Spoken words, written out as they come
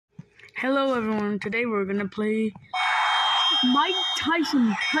Hello everyone, today we're gonna play Mike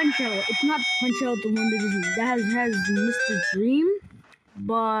Tyson Punch-Out. It's not Punch-Out the one that has Mr. Dream,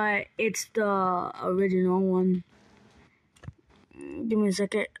 but it's the original one. Give me a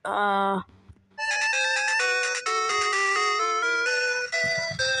second.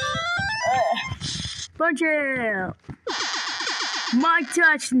 Punch-Out! Mike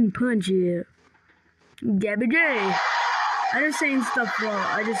Tyson Punch-Out. Gabby J. I just saying stuff wrong.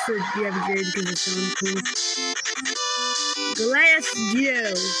 I just said Gabby J because it sounds cool. Glass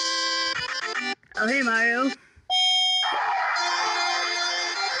Joe. Oh, hey, Mario.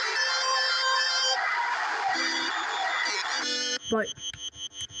 But.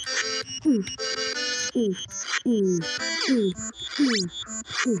 Ooh. Ooh. Ooh. Ooh. Ooh. Ooh.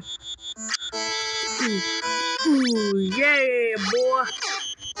 Ooh. Ooh. Yeah, boy.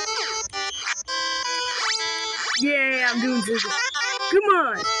 Yeah, I'm doing this. Come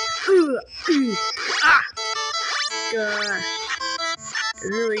on. Ah. God. It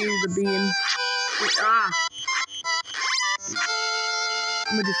really is the beam. Ah.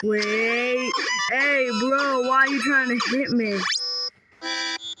 I'm gonna just wait. Hey, bro, why are you trying to hit me?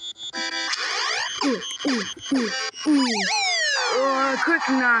 Ooh. Oh, quick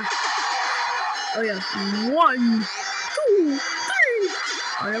now. Oh, yeah. 1, 2, 3.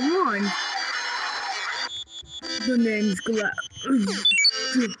 I am 1. The name's Glass.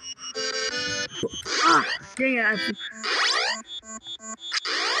 Ah, dang it.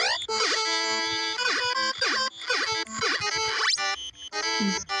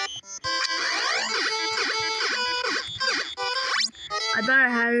 I thought I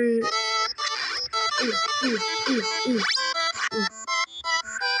had it.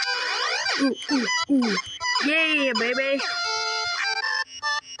 Ooh. Yeah, baby.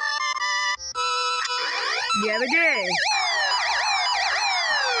 Yeah, we did.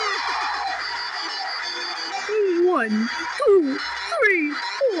 1, 2, 3,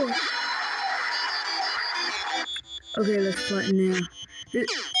 4. Okay, let's flatten now.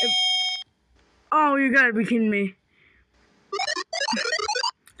 Oh, you gotta be kidding me.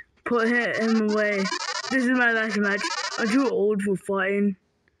 Put him away. This is my last match. I'm too old for fighting.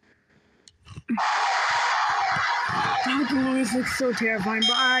 Dr. Lewis looks so terrifying,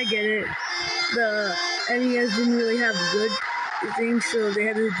 but I get it. The NES didn't really have good things, so they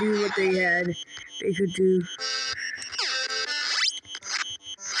had to do what they could do.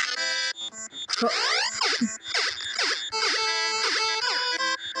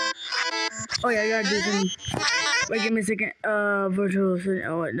 Oh yeah, I gotta do some. Wait, give me a second. Virtual.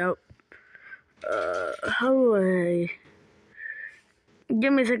 Oh wait, nope. How do I?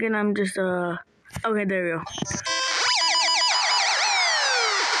 Give me a second. I'm just Okay, there we go.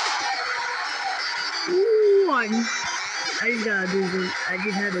 One. I just gotta do some. I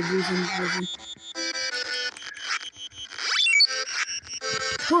just had to do some.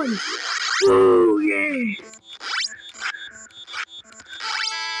 1. Ooh, yeah.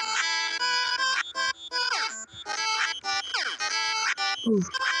 Ooh.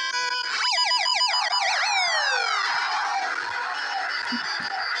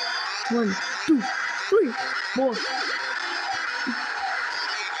 1, 2, 3, 4.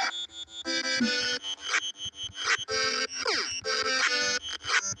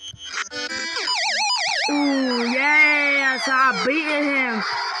 Ooh, yes, I beat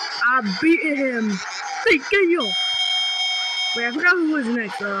him. Thank you. Wait, I forgot who was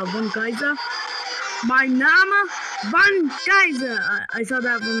next. Von Kaiser. My Nama Von Kaiser. I saw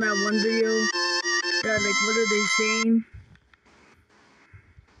that from that one video. Like, what are they saying?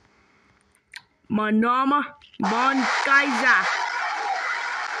 My Nama Von Kaiser.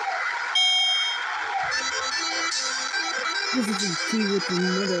 This is a T with the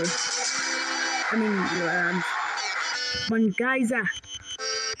mother. I mean, Von Kaiser.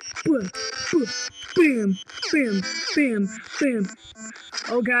 Bam, bam, bam, bam.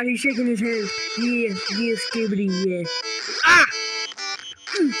 Oh God, he's shaking his head. Yeah, skibbity, yeah. Ah!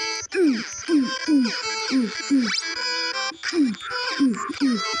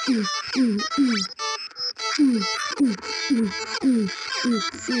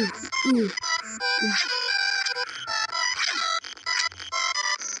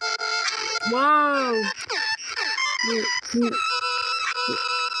 Whoa!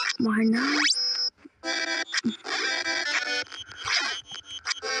 Why not?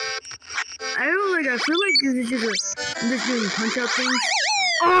 I feel like this is just I'm just doing punch-out things.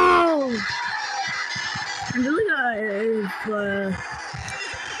 Oh! I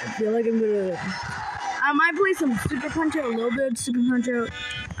feel like I'm gonna. I might play some Super Punch-Out, a little bit of Super Punch-Out.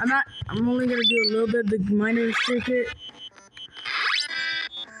 I'm only gonna do a little bit of the minor circuit.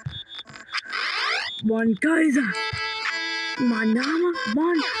 One Kaiser. My Nama,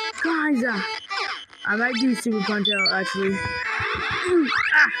 one Kaiser. I might do Super Punch Out actually. Ooh,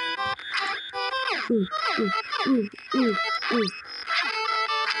 ooh, ooh, ooh, ooh.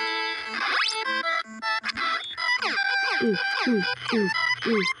 Ooh, ooh, ooh,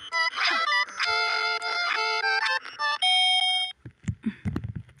 ooh.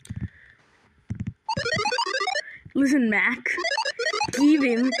 Listen, Mac. Give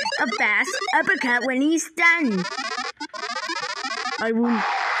him a fast uppercut when he's done. I won't.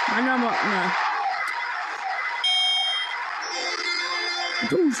 No.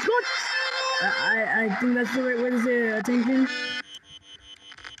 Don't shot. I think that's the right way to say it. Attention.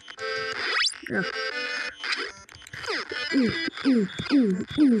 Yeah. Ooh.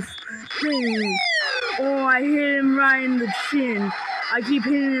 Oh, I hit him right in the chin. I keep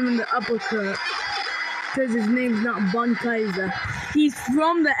hitting him in the uppercut. Because his name's not Bun Kaiser. He's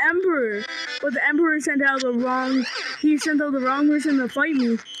from the Emperor. But the Emperor sent out the wrong... He sent out the wrong person to fight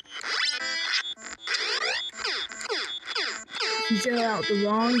me. He sent out the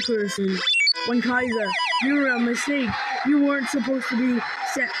wrong person. Bun Kaiser, you were a mistake. You weren't supposed to be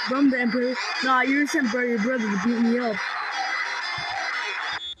sent from the Emperor. Nah, you were sent by your brother to beat me up.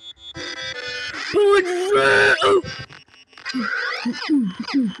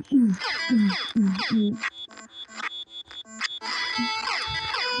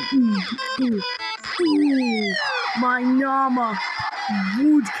 My Nama,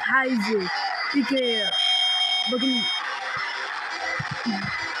 Wood Kaiser, DK, looking.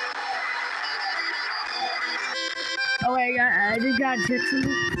 Oh wait, I just got tricks in it.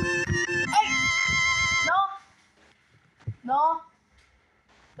 Hey! No, no.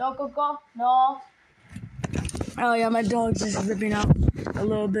 Oh yeah, my dog's just ripping out a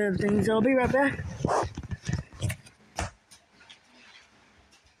little bit of things. I'll be right back.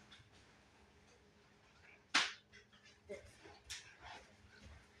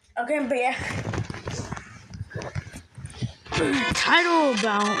 Okay, I'm back. Title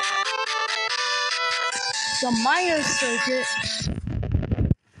about the Maya circuit.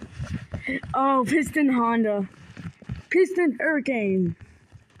 Oh, Piston Honda. Piston Hurricane.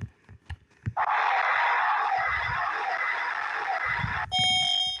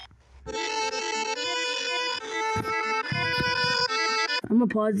 I'm gonna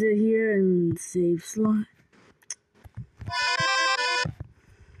pause it here and save slot.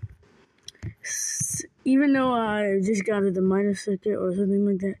 Even though I just got the minor circuit or something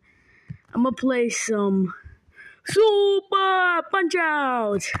like that, I'm gonna play some Super Punch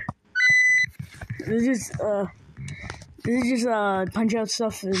Out. This is just punch out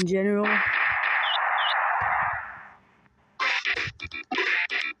stuff in general.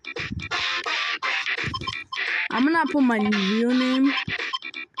 I'm gonna put my real name,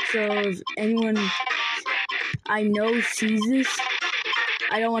 so if anyone I know sees this,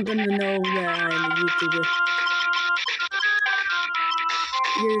 I don't want them to know that I'm a YouTuber.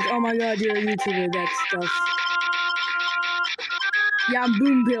 Oh my god, you're a YouTuber, that stuff. Yeah, I'm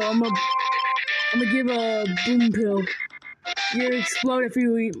Boom Pill. I'm gonna give a Boom Pill. You'll explode if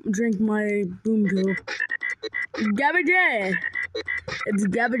you drink my Boom Pill. Gabba J! It's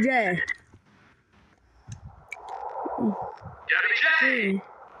Gabba J. Gabba J!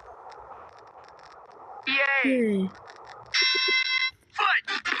 Yay! Fight!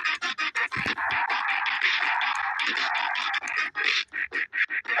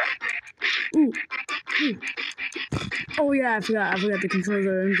 Ooh. Oh yeah, I forgot the controls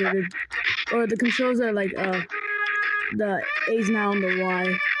are inverted. Or the controls are like the A's now and the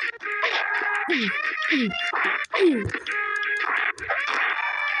Y.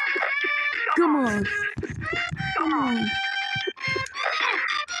 Come on.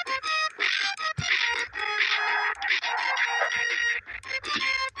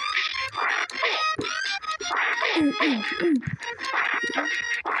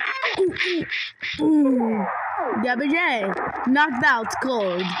 Gabba J, knocked out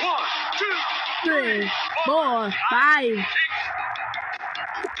cold. 1, 2, 3, 4, 5.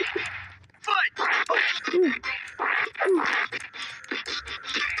 Fight!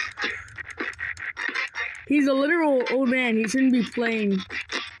 He's a literal old man. He shouldn't be playing.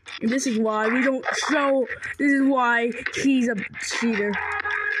 And this is why we don't show. This is why he's a cheater.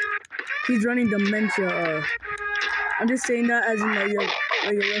 He's running dementia. I'm just saying that as in like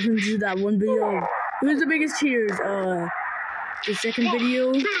a reference to that one video of who's the biggest cheaters. The second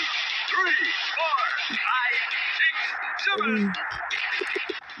video. 1, 2, 3, 4, 5, 6, 7.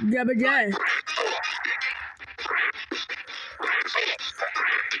 Gabba J.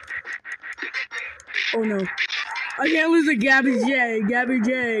 Oh no. I can't lose to Gabby J. Gabby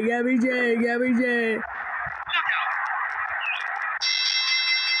J. Gabby J. Gabby J. Knockout.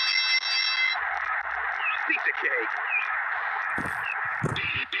 Pizza cake.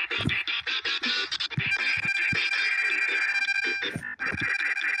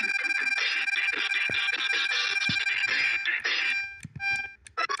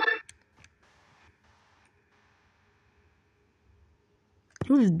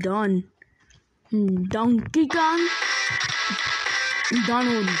 Who's done? Donkey Kong?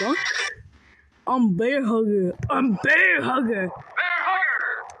 Donald Duck? I'm Bear Hugger. I'm Bear Hugger. Bear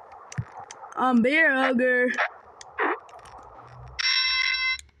hugger. I'm Bear Hugger.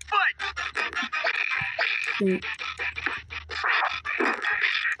 Fight.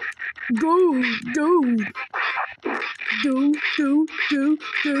 Go, do. Do, do, do, do,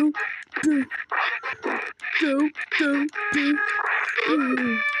 do. Do, do, do, do.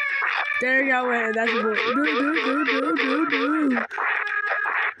 There you go, wait, that's what. Do, do, do, do, do, do. Do.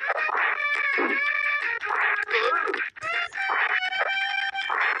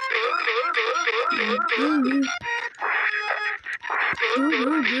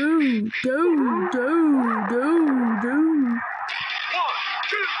 One,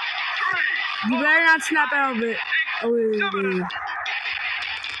 two, three. You better not snap out of it. Oh, wait.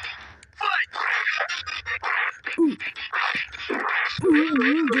 Fight. Ooh. Do. One,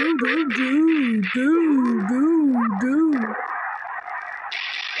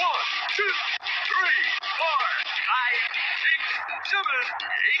 two, three, four, five, six, 7,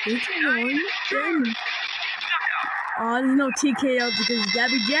 8, 9, 10. Knockout. Oh, there's no TKO because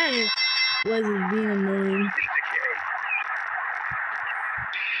Gabby J was being annoying. Pizza cake.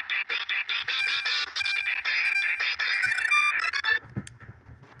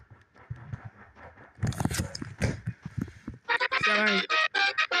 Sorry.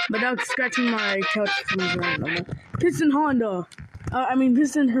 But that's scratching my couch from the ground. Piston Honda.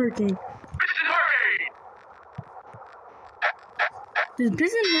 Piston Hurricane. Piston hurricane. There's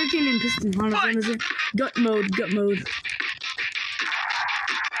Piston Hurricane and Piston Honda. What is it? Gut mode.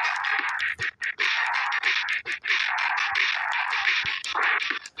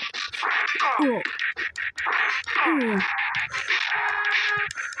 Oh.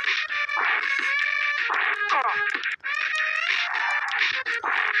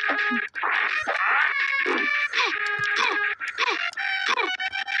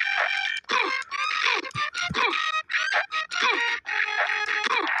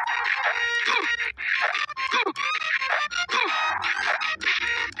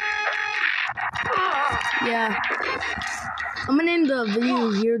 Yeah. I'm gonna end the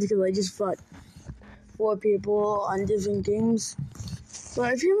video here because I just fought 4 people on different games. So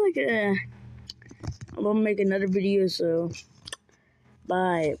I feel like I'm gonna make another video, so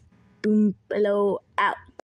bye. Boom, hello, out.